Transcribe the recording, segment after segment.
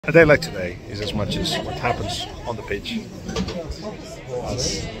A day like today is as much as what happens on the pitch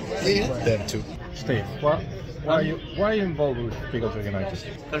as them too. Steve, why are you involved with Balague United?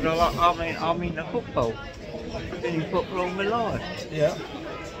 Because I'm in the football. I've been in football all my life. Yeah.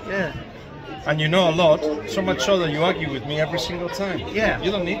 Yeah. And you know a lot, so much so that you argue with me every single time. Yeah. You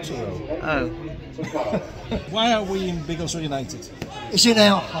don't need to though. Oh. Why are we in Balague United? It's in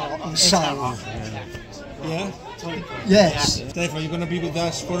our heart and soul. Yeah? Yes. Dave, are you going to be with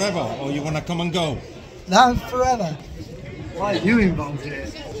us forever or you want to come and go? No, forever. Why are you involved in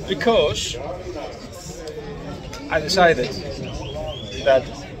it? Because I decided that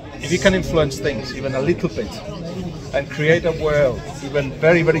if you can influence things even a little bit and create a world, even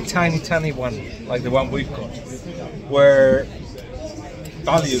very, very tiny one, like the one we've got, where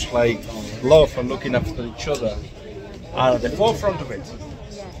values like love and looking after each other are at the forefront of it,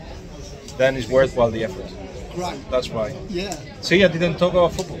 then it's worthwhile the effort. Right. That's why. Yeah. See, I didn't talk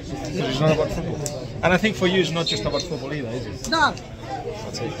about football, because it's not about football. And I think for you it's not just about football either, is it? No.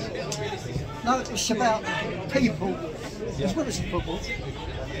 That's it. No, it's about people as well as the football.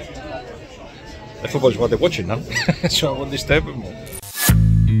 The football is what they're watching now, so I won't disturb them more.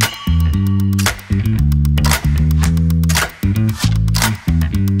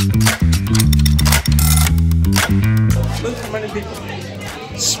 Look how many people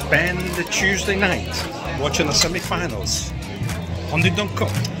spend the Tuesday night watching the semi-finals. Huntingdon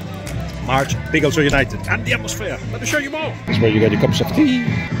Cup, March, Balague United, and the atmosphere. Let me show you more. This is where you get your cups of tea,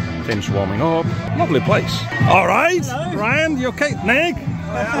 teams warming up. Lovely place. All right, hello. Ryan, you okay? Nick?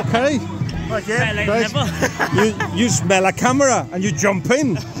 Okay. You smell a camera and you jump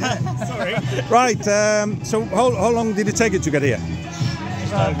in. Sorry. Right, so how long did it take you to get here?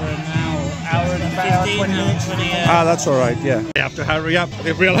 Just over an hour and about 20 minutes. Ah, that's all right, yeah. You have to hurry up. I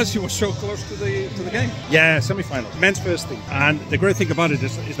didn't realise you were so close to the game. Yeah, semi-final. Men's first team. And the great thing about it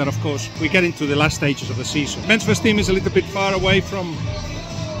is that, of course, we get into the last stages of the season. Men's first team is a little bit far away from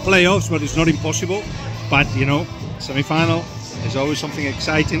playoffs, but it's not impossible. But, you know, semi-final is always something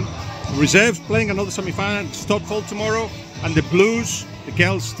exciting. Reserves playing another semi-final, Stotfold tomorrow, and the Blues, the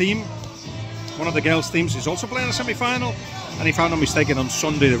girls team, one of the girls teams is also playing a semi-final, and if I'm not mistaken on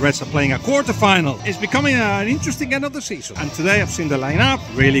Sunday the Reds are playing a quarter-final. It's becoming an interesting end of the season, and today I've seen the lineup,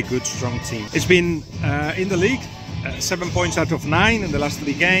 really good strong team. It's been in the league 7 points out of 9 in the last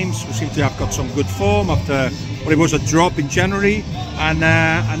 3 games. We seem to have got some good form after what it was a drop in January, and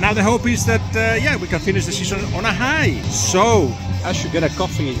now the hope is that yeah, we can finish the season on a high. So I should get a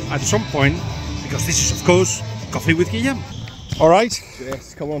coffee at some point, because this is of course Coffee with Guillem. All right.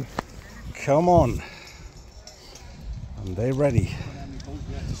 Yes, come on. Come on. And they're ready.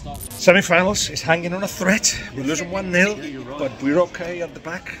 Semi-finals is hanging on a thread. We're losing 1-0, but we're okay at the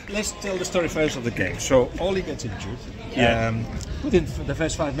back. Let's tell the story first of the game. So Ollie gets injured. Within the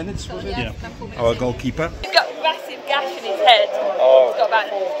first 5 minutes, was it? Yeah. Our goalkeeper. He's got a massive gash in his head. Oh. He's got about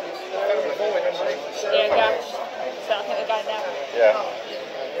gash. So I think they're going down.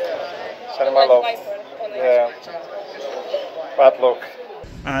 Yeah. Send him my love. Yeah. Bad luck.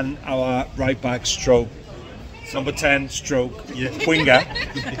 And our right back stroke, number 10 stroke winger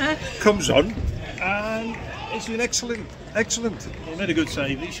comes on, and it's been excellent. He made a good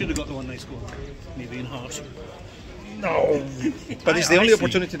save. He should have got the one they scored. Me being harsh. No, but it's the only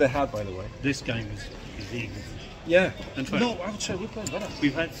opportunity they had, by the way. This game is easy. Yeah. In fact, No, I would say we played better.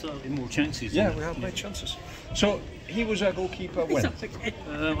 we've had slightly more chances. Yeah, we have made chances. So he was our goalkeeper when? Up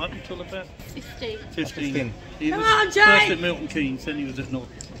until about 15. 15. He Come was on, Jay! first at Milton Keynes, then he was at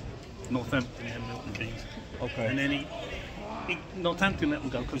Northampton and Milton Keynes. Okay. And then he Northampton let him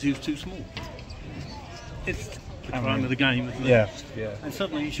go because he was too small. It's the prime of the game, isn't it? Yeah, yeah. And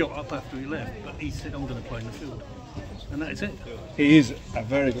suddenly he shot up after he left, but he said, I'm going to play in the field. And that is it. He is a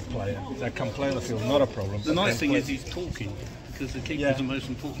very good player that can play on the field, not a problem. The nice thing is he's talking, because the keeper is the most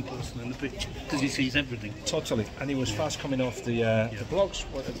important person in the pitch, because he sees everything. Totally, and he was fast coming off the blocks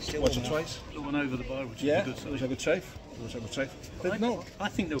once or twice. The one over the bar, which Yeah, is a good it was a good save. It was a good save. But no, I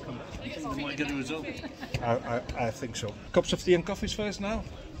think they'll come back. I think they might get a result. I think so. Cups of tea and coffees first now?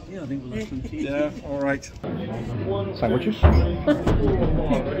 Yeah, I think we'll have some tea. Yeah, all right. Sandwiches?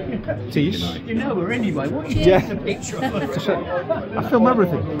 Teas? You know her anyway. What are you Yeah. a picture of her? I film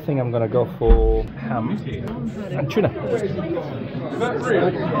everything. I think I'm going to go for ham and tuna.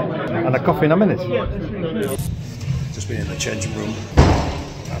 And a coffee in a minute. Just been in the changing room.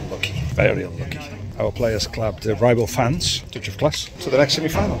 Unlucky, very unlucky. Our players clubbed the rival fans, touch of class, to the next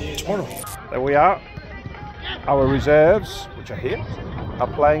semi-final tomorrow. There we are. Our reserves, which are here, are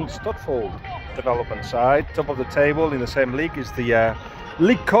playing Stotfold development side. Top of the table in the same league is the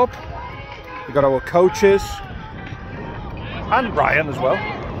League Cup. We got our coaches and Brian as well.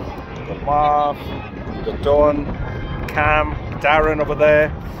 We've got Marv, we've got Dawn, Cam, Darren over there.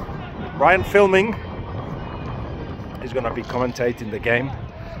 Ryan filming. He's going to be commentating the game.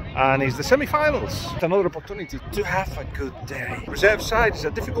 And it's the semi-finals. It's another opportunity to have a good day. Reserve side is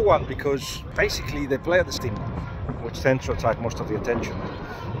a difficult one because basically they play at the steam, which tends to attract most of the attention.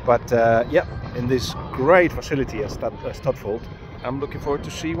 But yeah, in this great facility at Studfold, I'm looking forward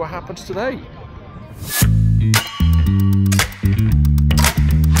to see what happens today.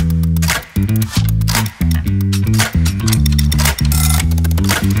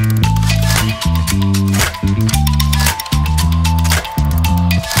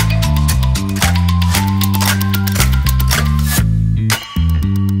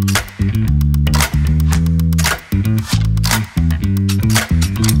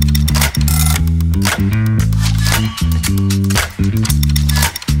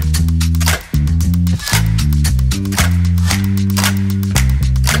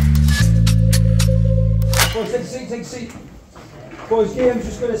 Take a seat. Boys, Guillem's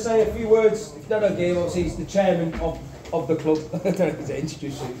just going to say a few words. If you don't know Guillem, obviously he's the chairman of the club. I don't know to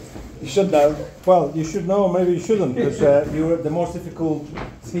introduce you. You should know. Well, you should know, or maybe you shouldn't, because you're the most difficult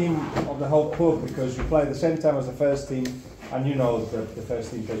team of the whole club because you play at the same time as the first team, and you know that the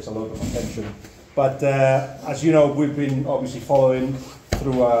first team takes a lot of attention. But as you know, we've been obviously following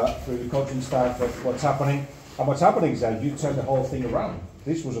through the coaching staff what's happening. And what's happening is that you turn the whole thing around.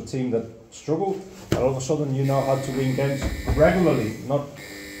 This was a team that struggled, and all of a sudden you know how to win games regularly. Not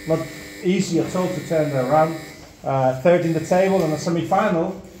easy at all to turn it around. Third in the table and a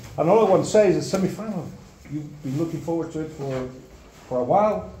semi-final. And all I want to say is a semi-final. You've been looking forward to it for a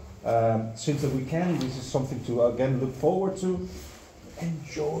while. Since the weekend, this is something to again look forward to.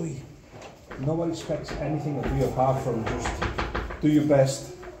 Enjoy. Nobody expects anything of you apart from just do your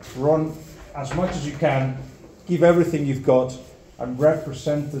best, run as much as you can, give everything you've got, and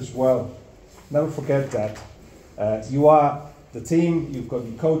represent as well. Never forget that. You are the team, you've got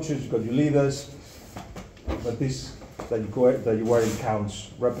your coaches, you've got your leaders, but this that you're wearing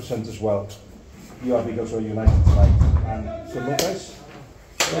counts. Represent as well. You are because we're united tonight. And good luck, guys.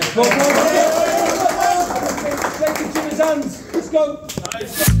 Take it to his hands. Let's go.